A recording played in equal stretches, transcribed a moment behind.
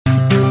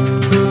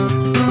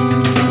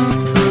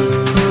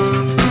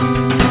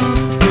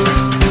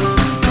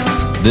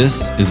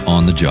This is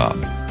On the Job,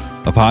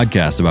 a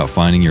podcast about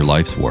finding your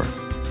life's work.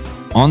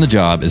 On the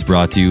Job is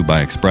brought to you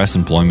by Express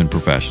Employment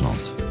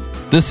Professionals.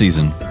 This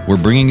season,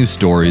 we're bringing you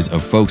stories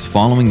of folks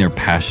following their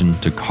passion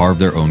to carve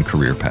their own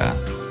career path.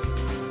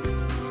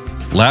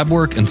 Lab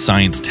work and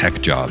science tech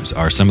jobs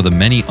are some of the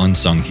many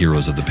unsung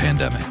heroes of the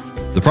pandemic.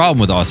 The problem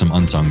with awesome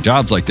unsung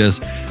jobs like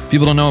this,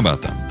 people don't know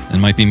about them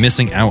and might be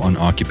missing out on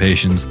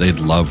occupations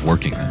they'd love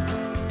working in.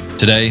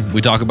 Today, we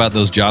talk about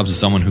those jobs with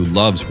someone who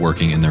loves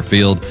working in their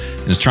field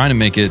and is trying to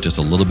make it just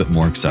a little bit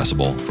more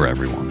accessible for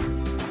everyone.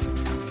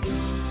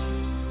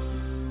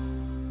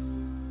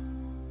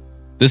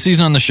 This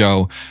season on the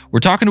show, we're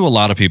talking to a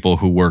lot of people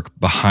who work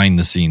behind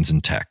the scenes in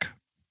tech.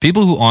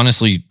 People who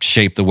honestly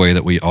shape the way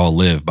that we all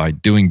live by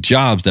doing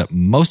jobs that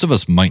most of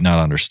us might not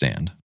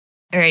understand.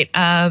 All right.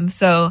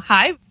 So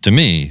hi. To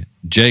me,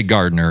 Jay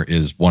Gardner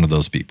is one of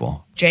those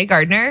people. Jay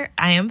Gardner.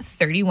 I am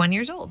 31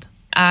 years old.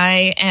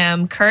 I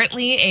am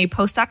currently a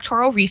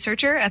postdoctoral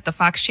researcher at the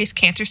Fox Chase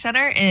Cancer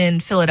Center in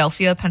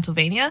Philadelphia,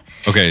 Pennsylvania.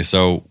 Okay,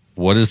 so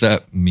what does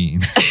that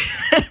mean?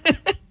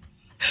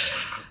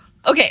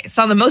 Okay,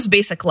 so on the most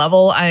basic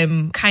level,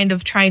 I'm kind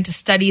of trying to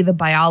study the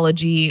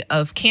biology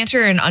of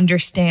cancer and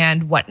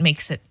understand what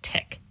makes it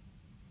tick.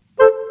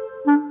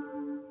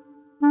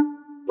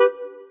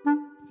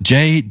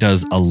 Jay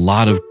does a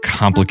lot of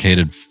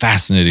complicated,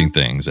 fascinating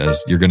things,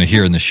 as you're going to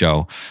hear in the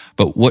show,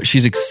 but what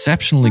she's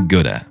exceptionally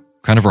good at,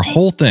 kind of her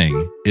whole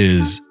thing,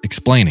 is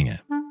explaining it.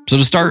 So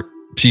to start,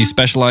 she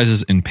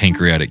specializes in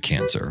pancreatic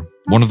cancer,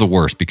 one of the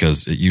worst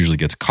because it usually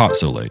gets caught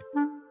so late.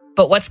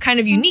 But what's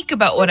kind of unique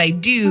about what I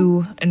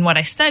do and what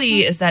I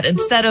study is that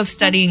instead of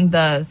studying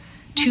the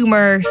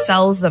tumor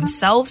cells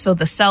themselves, so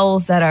the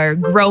cells that are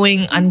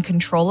growing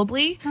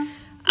uncontrollably,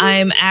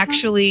 I'm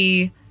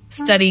actually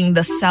studying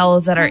the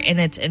cells that are in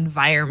its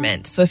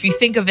environment. So if you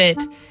think of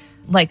it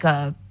like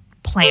a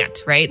plant,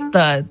 right?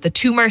 The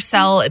tumor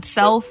cell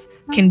itself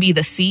can be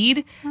the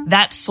seed.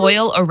 That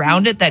soil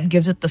around it that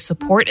gives it the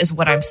support is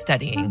what I'm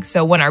studying.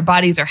 So when our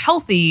bodies are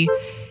healthy,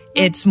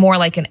 it's more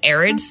like an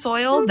arid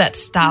soil that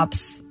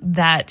stops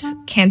that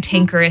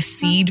cantankerous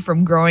seed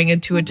from growing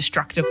into a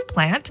destructive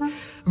plant.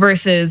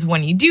 Versus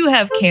when you do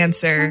have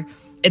cancer,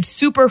 it's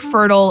super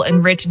fertile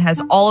and rich and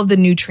has all of the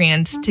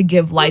nutrients to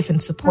give life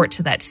and support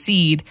to that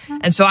seed.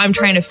 And so I'm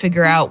trying to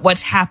figure out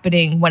what's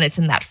happening when it's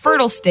in that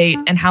fertile state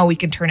and how we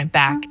can turn it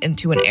back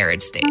into an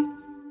arid state.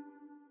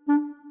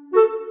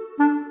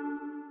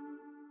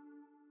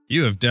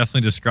 You have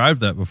definitely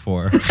described that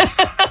before.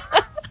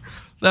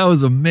 That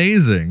was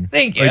amazing.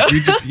 Thank you.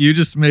 Like you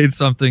just made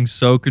something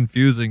so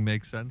confusing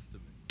make sense to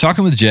me.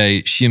 Talking with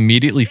Jay, she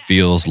immediately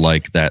feels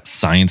like that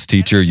science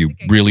teacher you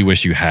really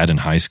wish you had in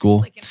high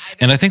school.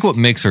 And I think what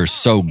makes her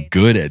so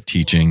good at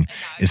teaching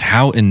is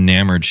how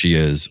enamored she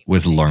is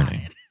with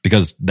learning,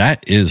 because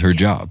that is her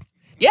job.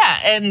 Yeah,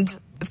 and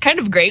it's kind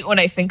of great when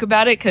I think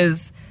about it,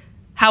 because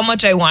how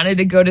much I wanted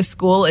to go to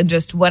school and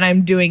just what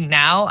I'm doing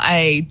now,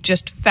 I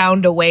just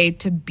found a way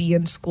to be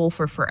in school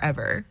for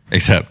forever.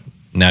 Except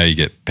now you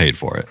get paid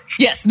for it.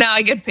 Yes, now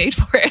I get paid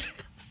for it.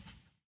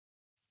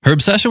 Her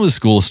obsession with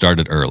school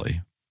started early.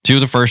 She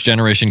was a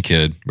first-generation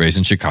kid raised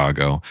in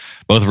Chicago.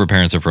 Both of her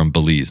parents are from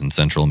Belize in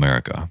Central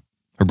America.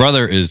 Her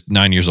brother is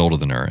 9 years older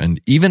than her,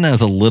 and even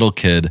as a little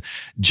kid,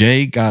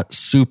 Jay got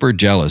super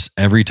jealous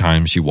every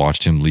time she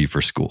watched him leave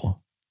for school.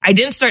 I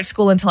didn't start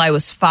school until I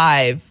was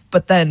 5,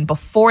 but then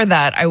before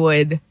that, I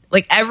would,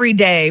 every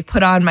day,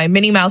 put on my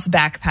Minnie Mouse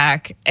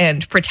backpack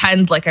and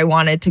pretend like I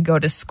wanted to go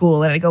to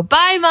school. And I'd go,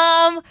 "Bye,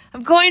 Mom,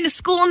 I'm going to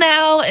school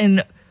now,"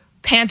 and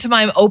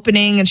pantomime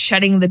opening and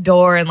shutting the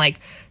door, and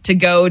to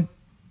go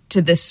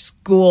to this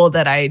school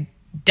that I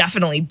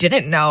definitely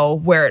didn't know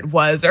where it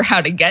was or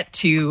how to get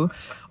to,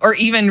 or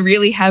even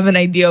really have an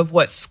idea of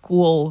what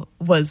school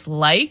was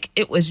like.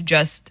 It was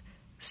just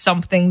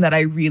something that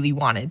I really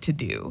wanted to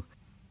do.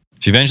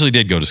 She eventually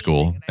did go to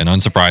school, and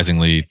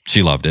unsurprisingly,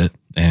 she loved it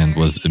and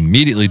was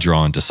immediately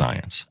drawn to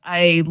science.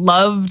 I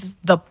loved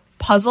the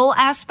puzzle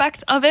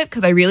aspect of it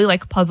because I really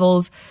like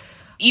puzzles.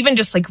 Even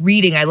just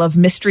reading, I love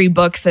mystery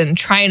books and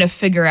trying to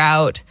figure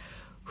out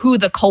who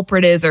the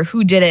culprit is or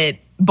who did it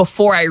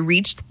before I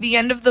reached the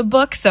end of the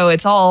book. So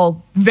it's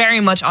all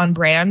very much on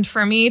brand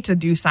for me to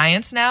do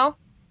science now.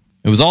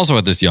 It was also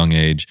at this young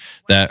age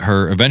that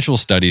her eventual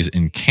studies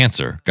in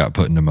cancer got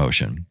put into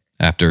motion,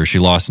 after she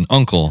lost an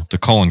uncle to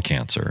colon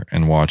cancer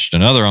and watched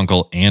another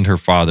uncle and her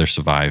father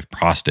survive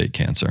prostate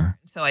cancer.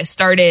 So I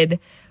started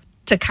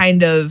to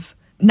kind of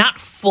not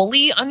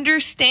fully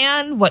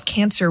understand what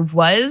cancer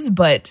was,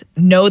 but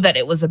know that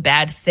it was a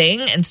bad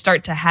thing and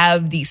start to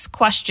have these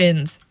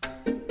questions.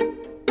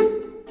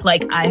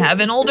 I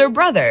have an older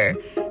brother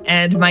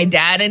and my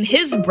dad and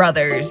his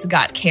brothers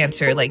got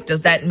cancer.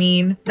 Does that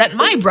mean that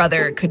my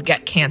brother could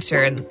get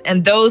cancer?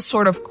 And those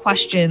sort of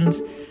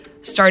questions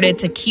started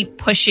to keep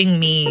pushing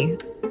me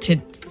to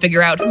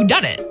figure out who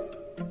done it.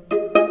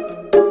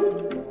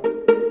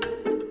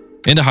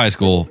 Into high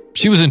school,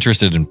 she was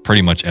interested in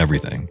pretty much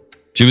everything.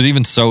 She was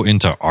even so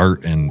into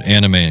art and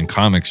anime and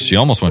comics, she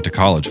almost went to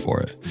college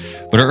for it.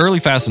 But her early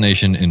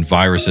fascination in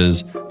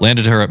viruses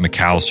landed her at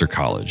Macalester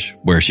College,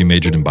 where she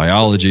majored in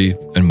biology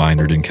and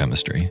minored in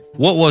chemistry.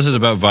 What was it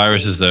about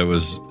viruses that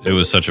it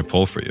was such a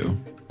pull for you?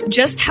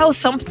 Just how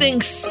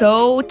something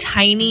so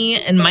tiny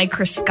and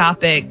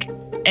microscopic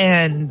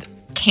and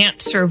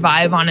can't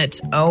survive on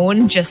its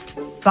own just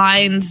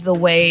finds the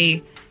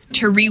way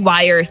to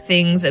rewire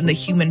things in the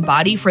human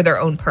body for their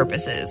own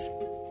purposes.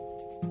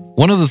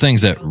 One of the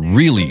things that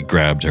really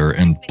grabbed her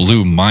and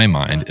blew my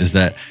mind is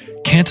that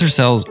cancer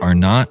cells are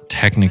not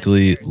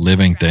technically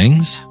living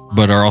things,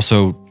 but are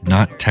also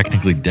not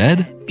technically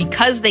dead.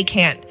 Because they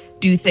can't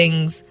do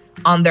things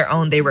on their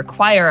own, they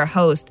require a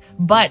host,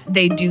 but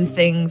they do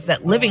things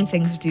that living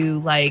things do,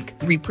 like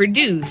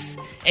reproduce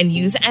and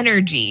use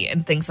energy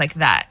and things like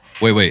that.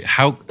 Wait,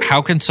 how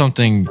can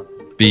something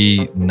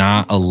be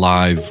not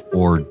alive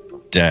or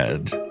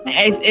dead?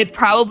 It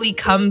probably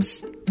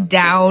comes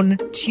down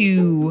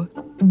to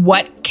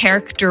what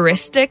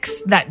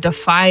characteristics that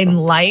define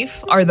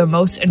life are the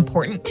most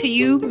important to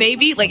you,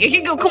 maybe. Like, it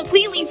can go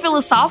completely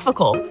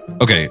philosophical.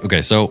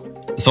 Okay, so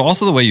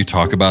also the way you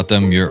talk about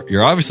them,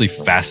 you're obviously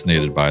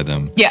fascinated by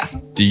them. Yeah.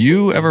 Do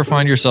you ever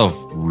find yourself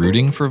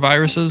rooting for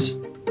viruses?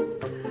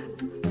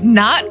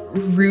 Not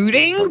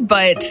rooting,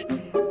 but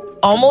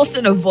almost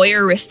in a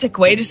voyeuristic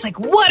way, just like,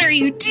 what are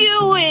you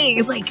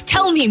doing? Like,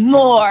 tell me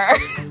more.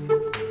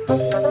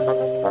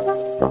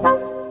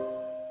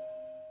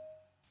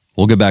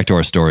 We'll get back to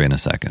our story in a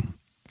second.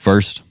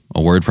 First,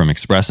 a word from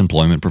Express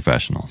Employment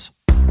Professionals.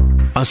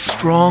 A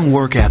strong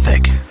work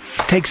ethic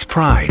takes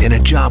pride in a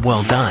job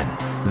well done.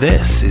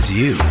 This is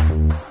you.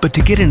 But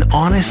to get an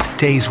honest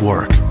day's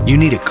work, you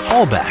need a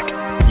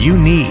callback. You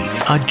need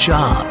a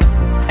job.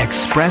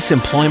 Express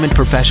Employment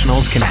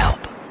Professionals can help.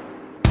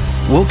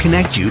 We'll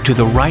connect you to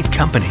the right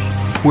company.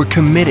 We're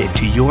committed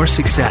to your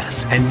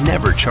success and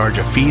never charge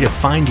a fee to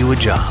find you a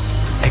job.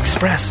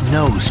 Express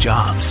knows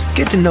jobs.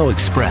 Get to know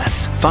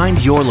Express.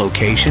 Find your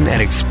location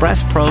at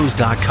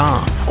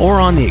expresspros.com or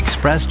on the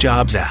Express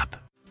Jobs app.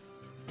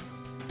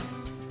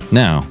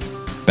 Now,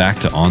 back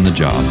to On the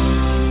Job.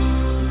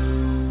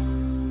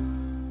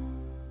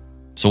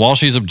 So while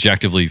she's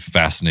objectively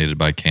fascinated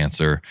by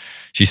cancer,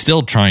 she's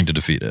still trying to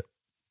defeat it.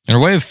 And her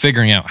way of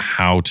figuring out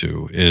how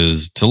to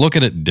is to look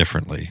at it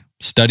differently,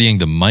 studying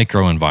the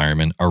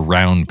microenvironment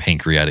around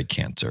pancreatic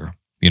cancer.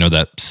 You know,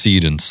 that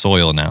seed and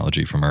soil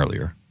analogy from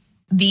earlier.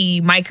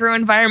 The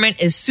microenvironment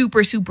is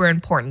super, super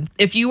important.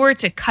 If you were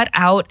to cut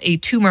out a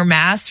tumor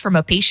mass from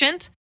a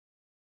patient,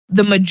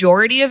 the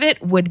majority of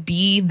it would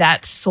be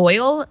that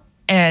soil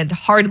and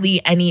hardly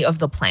any of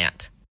the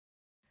plant.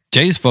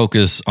 Jay's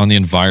focus on the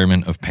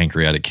environment of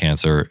pancreatic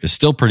cancer is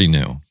still pretty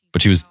new,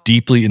 but she was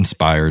deeply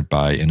inspired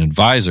by an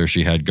advisor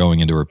she had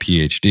going into her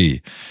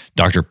PhD,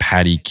 Dr.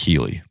 Patty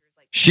Keeley.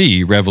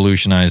 She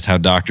revolutionized how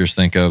doctors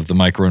think of the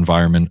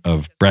microenvironment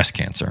of breast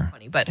cancer.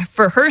 But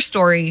for her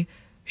story,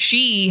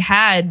 she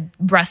had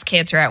breast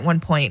cancer at one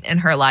point in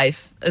her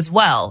life as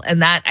well.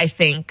 And that, I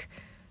think,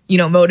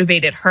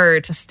 motivated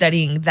her to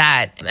studying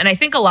that. And I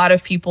think a lot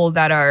of people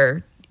that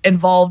are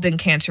involved in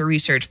cancer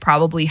research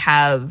probably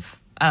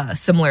have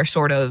similar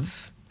sort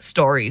of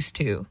stories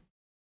too.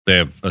 They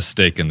have a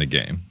stake in the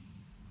game.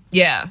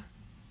 Yeah.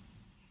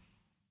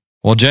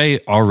 While Jay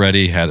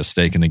already had a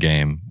stake in the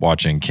game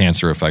watching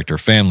cancer affect her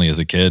family as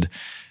a kid,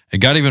 it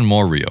got even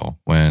more real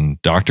when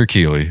Dr.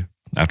 Keeley,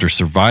 after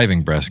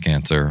surviving breast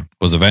cancer,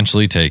 was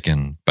eventually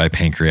taken by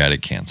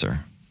pancreatic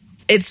cancer.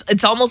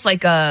 It's almost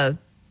like a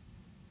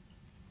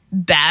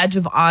badge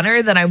of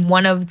honor that I'm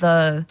one of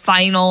the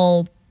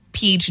final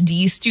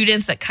PhD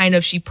students that kind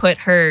of she put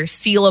her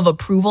seal of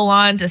approval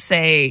on to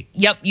say,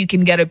 yep, you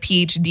can get a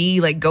PhD,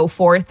 like go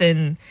forth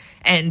and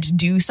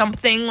do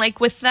something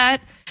like with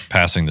that.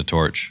 Passing the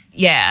torch.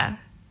 Yeah.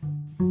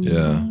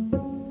 Yeah.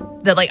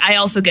 That like I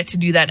also get to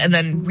do that and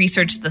then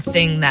research the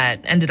thing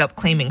that ended up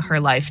claiming her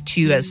life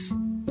too, as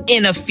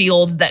in a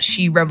field that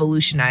she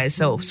revolutionized.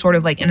 So sort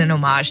of like in an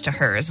homage to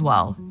her as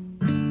well.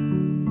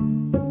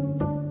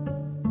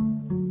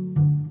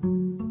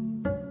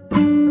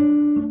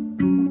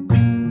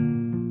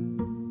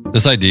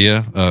 This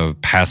idea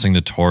of passing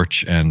the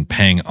torch and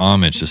paying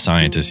homage to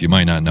scientists you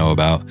might not know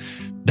about,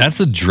 that's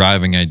the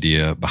driving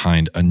idea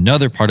behind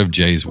another part of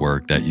Jay's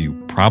work that you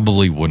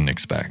probably wouldn't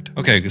expect.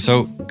 Okay,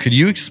 so could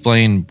you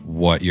explain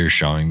what you're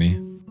showing me?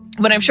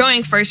 What I'm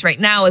showing first right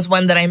now is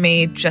one that I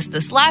made just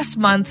this last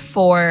month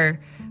for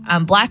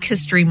Black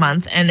History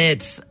Month, and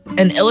it's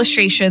an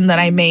illustration that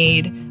I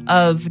made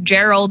of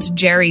Gerald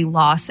Jerry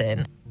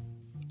Lawson.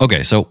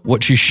 Okay, so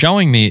what she's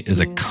showing me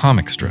is a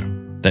comic strip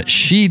that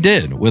she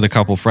did with a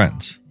couple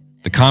friends.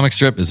 The comic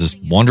strip is this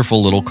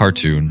wonderful little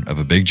cartoon of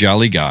a big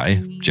jolly guy,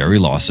 Jerry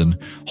Lawson,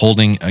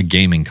 holding a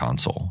gaming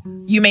console.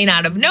 You may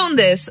not have known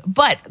this,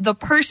 but the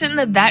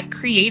person that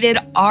created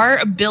our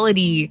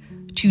ability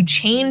to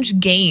change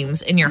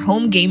games in your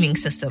home gaming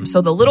system.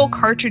 So the little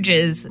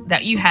cartridges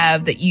that you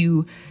have that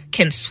you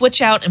can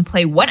switch out and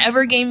play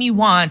whatever game you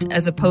want,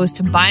 as opposed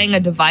to buying a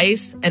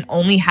device and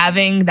only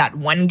having that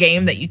one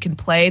game that you can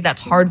play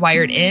that's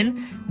hardwired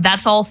in.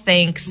 That's all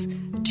thanks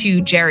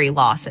to Jerry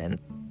Lawson.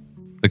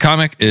 The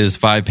comic is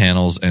 5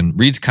 panels and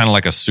reads kind of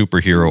like a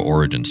superhero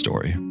origin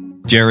story.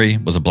 Jerry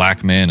was a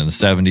black man in the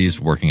 70s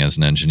working as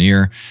an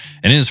engineer,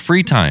 and in his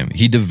free time,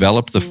 he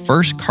developed the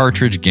first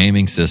cartridge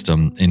gaming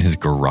system in his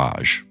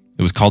garage.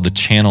 It was called the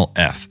Channel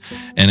F,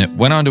 and it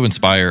went on to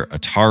inspire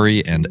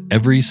Atari and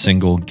every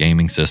single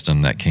gaming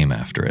system that came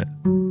after it.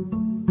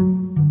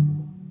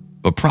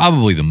 But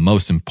probably the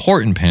most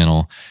important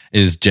panel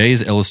is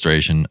Jay's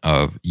illustration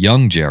of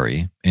young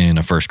Jerry in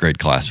a first grade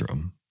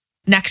classroom.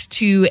 Next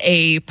to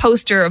a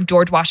poster of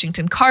George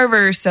Washington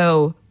Carver,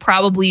 so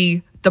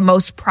probably the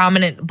most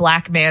prominent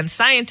black man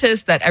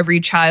scientist that every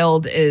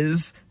child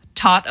is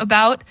taught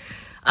about,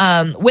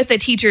 with a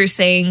teacher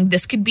saying,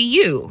 this could be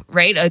you,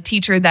 right? A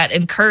teacher that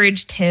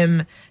encouraged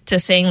him to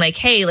saying like,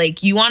 hey,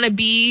 like, you want to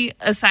be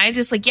a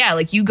scientist? Like, yeah,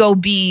 like, you go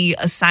be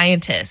a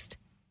scientist.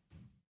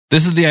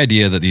 This is the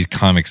idea that these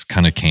comics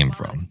kind of came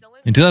from.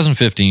 In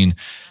 2015,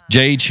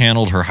 Jay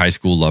channeled her high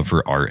school love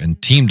for art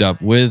and teamed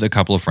up with a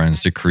couple of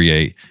friends to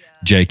create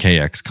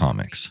JKX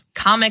Comics.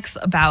 Comics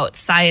about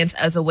science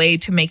as a way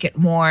to make it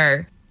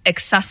more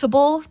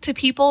accessible to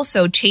people.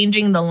 So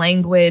changing the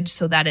language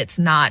so that it's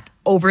not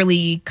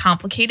overly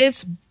complicated,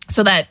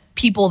 so that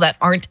people that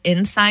aren't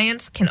in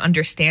science can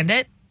understand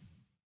it.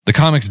 The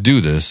comics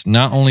do this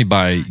not only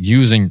by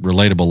using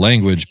relatable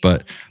language,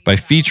 but by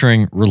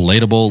featuring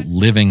relatable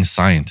living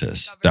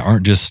scientists that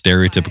aren't just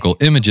stereotypical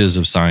images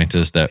of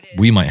scientists that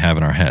we might have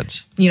in our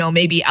heads. You know,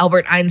 maybe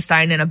Albert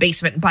Einstein in a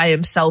basement by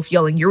himself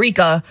yelling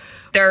Eureka.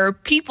 There are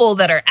people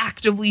that are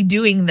actively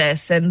doing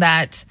this and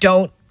that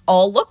don't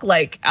all look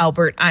like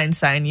Albert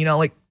Einstein. You know,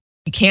 like,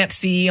 you can't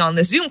see on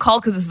the Zoom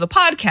call because this is a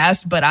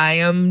podcast, but I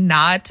am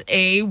not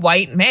a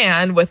white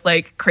man with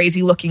like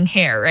crazy looking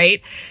hair,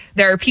 right?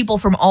 There are people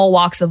from all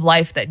walks of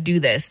life that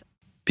do this.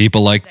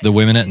 People like the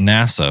women at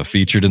NASA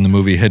featured in the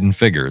movie Hidden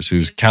Figures,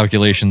 whose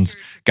calculations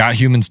got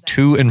humans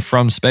to and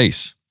from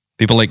space.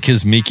 People like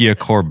Kizzmekia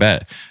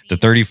Corbett, the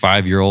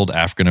 35-year-old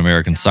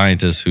African-American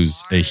scientist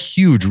who's a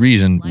huge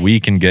reason we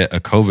can get a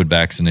COVID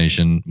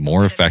vaccination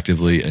more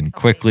effectively and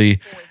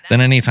quickly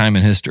than any time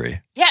in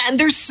history. Yeah, and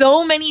there's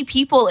so many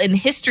people in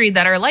history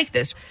that are like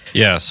this.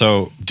 Yeah,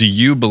 so do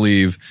you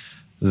believe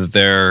that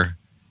there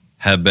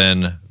have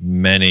been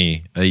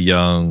many a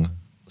young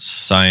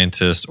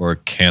scientist or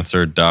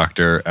cancer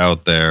doctor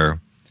out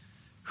there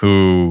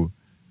who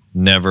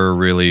never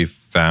really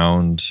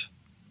found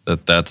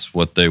that that's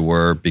what they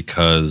were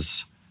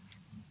because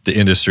the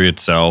industry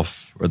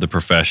itself or the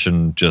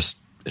profession just,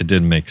 it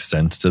didn't make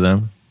sense to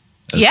them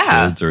as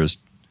kids or as,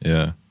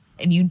 yeah.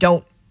 And you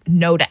don't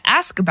know to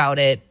ask about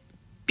it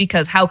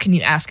because how can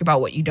you ask about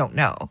what you don't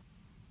know?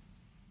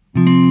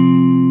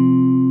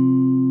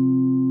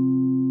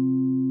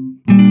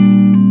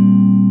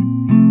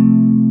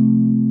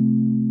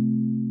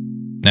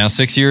 Now,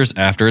 6 years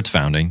after its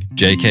founding,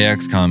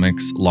 JKX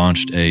Comics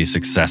launched a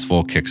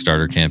successful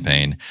Kickstarter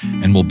campaign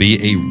and will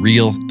be a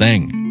real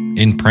thing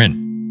in print.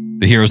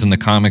 The heroes in the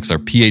comics are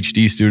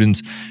PhD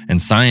students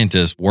and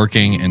scientists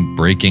working and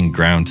breaking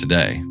ground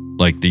today,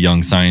 like the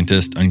young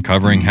scientist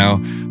uncovering how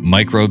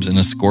microbes in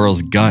a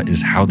squirrel's gut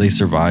is how they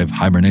survive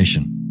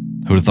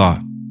hibernation. Who'd have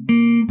thought?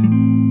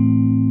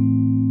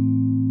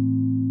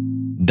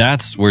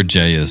 That's where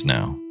Jay is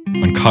now,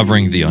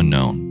 uncovering the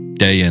unknown,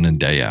 day in and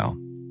day out.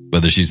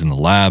 Whether she's in the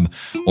lab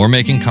or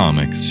making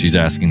comics, she's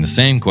asking the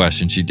same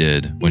question she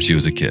did when she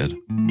was a kid.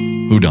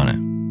 Who done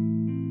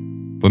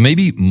it? But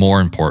maybe more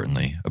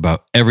importantly,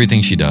 about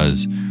everything she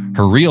does,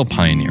 her real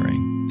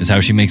pioneering is how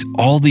she makes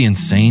all the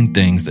insane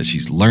things that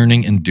she's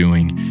learning and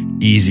doing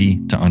easy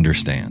to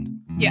understand.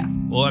 Yeah.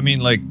 Well, I mean,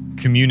 like,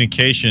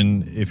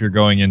 communication, if you're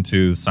going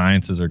into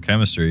sciences or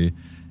chemistry,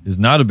 is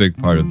not a big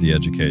part of the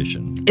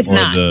education. It's or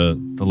not.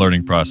 the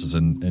learning process.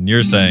 And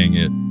you're saying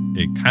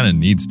it kind of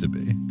needs to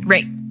be.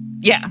 Right.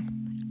 Yeah.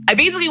 I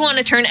basically want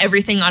to turn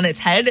everything on its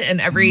head in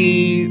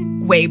every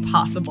way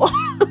possible.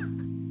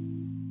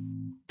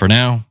 For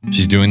now,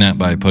 she's doing that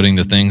by putting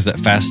the things that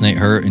fascinate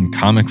her in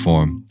comic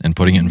form and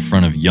putting it in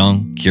front of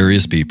young,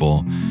 curious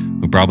people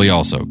who probably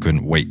also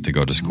couldn't wait to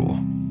go to school.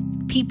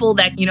 People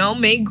that, you know,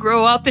 may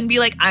grow up and be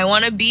like, I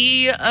want to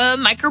be a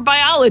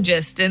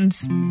microbiologist and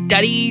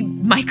study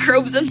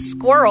microbes and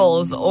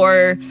squirrels,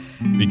 or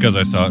Because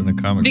I saw it in a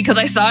comic. because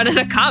I saw it in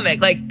a comic,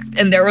 like,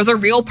 and there was a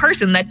real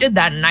person that did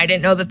that and I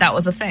didn't know that that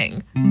was a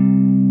thing.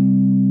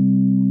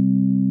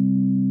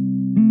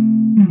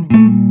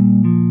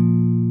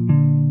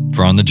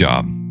 For On the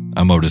Job,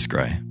 I'm Otis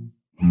Gray.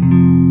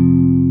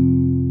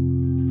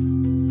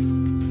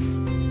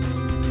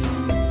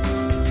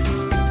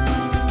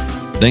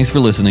 Thanks for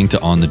listening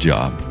to On the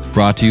Job,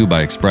 brought to you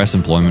by Express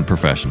Employment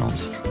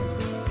Professionals.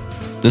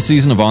 This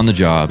season of On the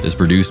Job is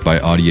produced by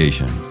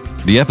Audiation.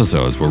 The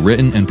episodes were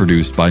written and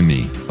produced by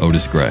me,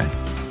 Otis Gray.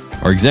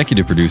 Our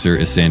executive producer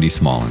is Sandy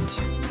Smallins.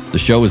 The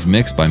show is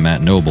mixed by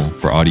Matt Noble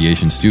for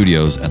Audiation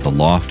Studios at The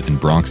Loft in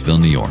Bronxville,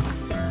 New York.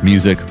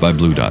 Music by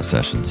Blue Dot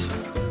Sessions.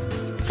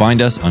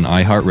 Find us on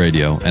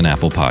iHeartRadio and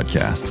Apple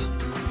Podcasts.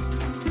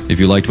 If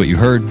you liked what you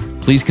heard,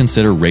 please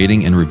consider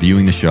rating and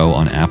reviewing the show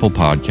on Apple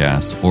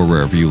Podcasts or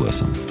wherever you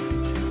listen.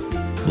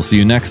 We'll see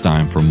you next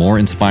time for more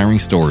inspiring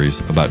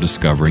stories about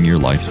discovering your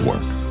life's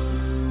work.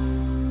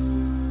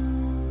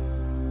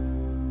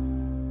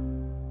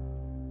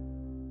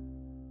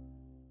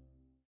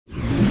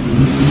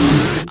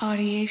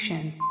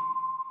 Audiation.